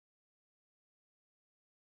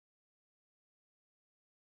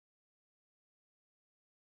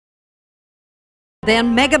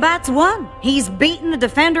Then Megabytes won. He's beaten the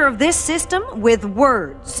defender of this system with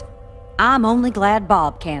words. I'm only glad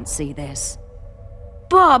Bob can't see this.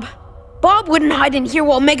 Bob wouldn't hide in here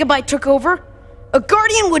while Megabyte took over. A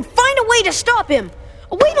Guardian would find a way to stop him.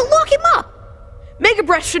 A way to lock him up.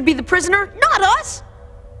 Megabreath should be the prisoner, not us.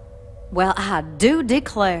 Well, I do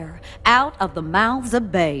declare, out of the mouths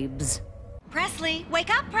of babes. Presley,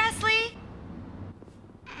 wake up, Presley!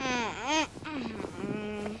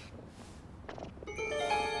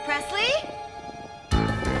 Presley?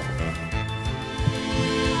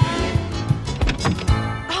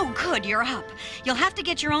 Oh, good, you're up. You'll have to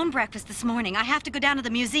get your own breakfast this morning. I have to go down to the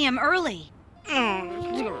museum early.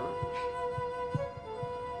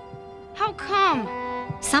 How come?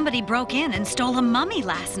 Somebody broke in and stole a mummy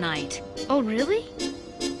last night. Oh, really?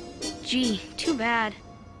 Gee, too bad.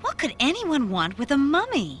 What could anyone want with a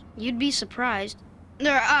mummy? You'd be surprised.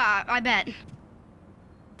 I bet.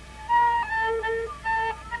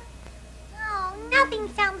 Oh, nothing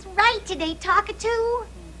sounds right today, Talkatoo.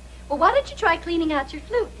 Well, why don't you try cleaning out your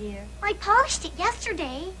flute, dear? I polished it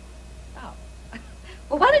yesterday. Oh.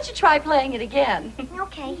 Well, why don't you try playing it again?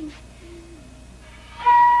 Okay.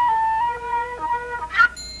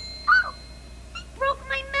 I broke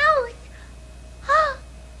my mouth. Oh,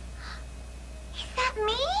 is that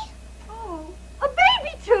me? Oh, a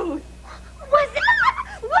baby tooth! Was it?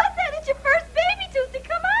 Was that? It's your first baby tooth to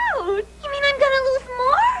come out! You mean I'm gonna lose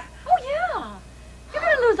more? Oh, yeah. You're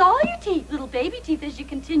gonna lose all your teeth, little baby teeth, as you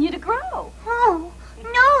continue to grow. Oh,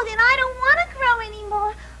 no, then I don't want to grow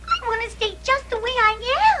anymore. I want to stay just the way I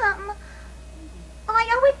am. Will I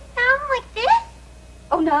always sound like this?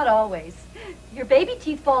 Oh, not always. Your baby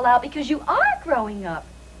teeth fall out because you are growing up.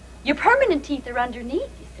 Your permanent teeth are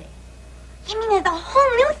underneath, you see. You mean there's a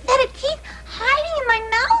whole new set of teeth hiding in my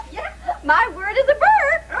mouth? Yeah, my word is a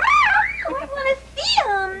bird. I want to see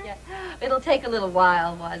them. Yeah. It'll take a little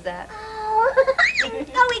while, was that? Oh, I'm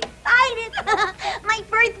so excited. My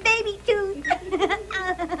first baby tooth.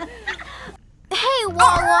 Hey,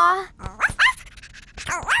 Wawa.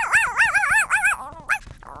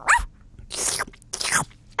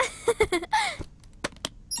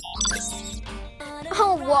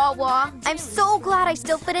 Oh, Wawa. I'm so glad I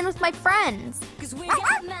still fit in with my friends.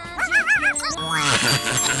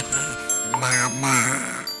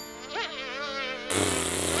 Mama.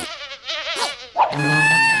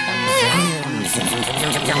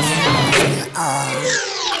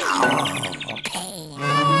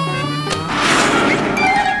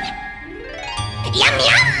 Yum,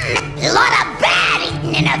 yum! A lot of bad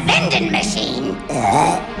eating in a vending machine.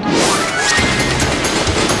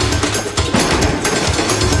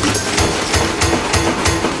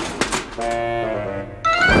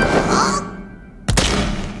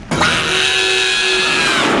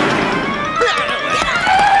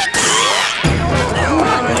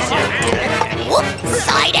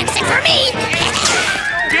 Side exit for me!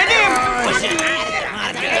 Get him!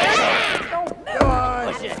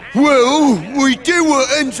 Well, we do what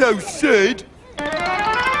Enzo said.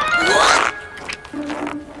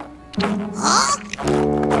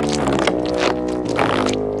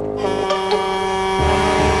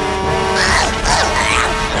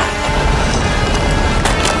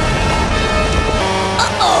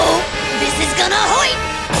 Uh-oh! This is gonna hurt!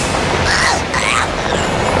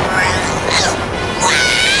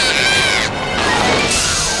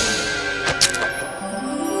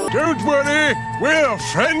 Don't worry, we're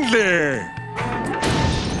friendly.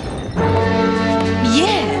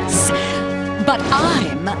 Yes, but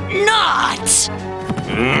I'm not!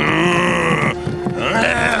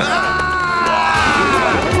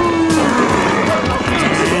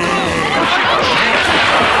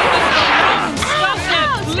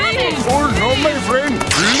 Oh no, my friend,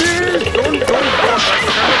 please don't.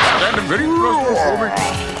 Stand very close for me.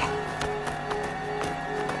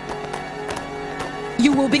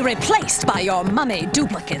 You will be replaced by your mummy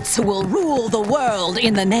duplicates who will rule the world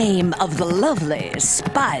in the name of the lovely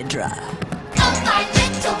Spydra. Come, my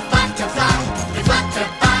little butterfly, we flutter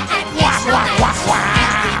by and yes, you'll dance.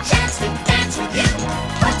 Every chance we dance with you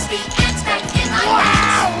puts the ants back in my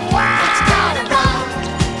hands. It's gonna roll,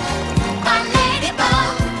 my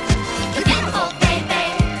ladybug, the beautiful baby.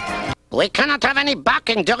 We cannot have any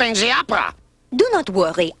barking during the opera. Do not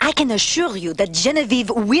worry. I can assure you that Genevieve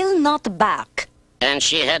will not bark. And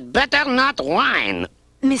she had better not whine.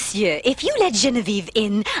 Monsieur, if you let Genevieve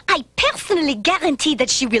in, I personally guarantee that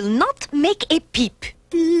she will not make a peep.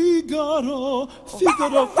 Figaro,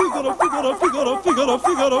 Figaro, Figaro, Figaro, Figaro, Figaro,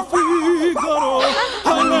 Figaro, Figaro.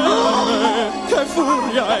 Ahimè, che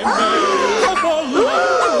furia è me. Che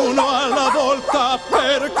bolla uno alla volta,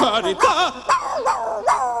 per carità.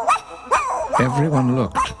 Everyone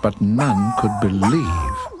looked, but none could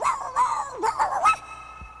believe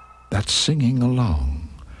that singing along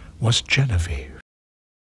was Genevieve.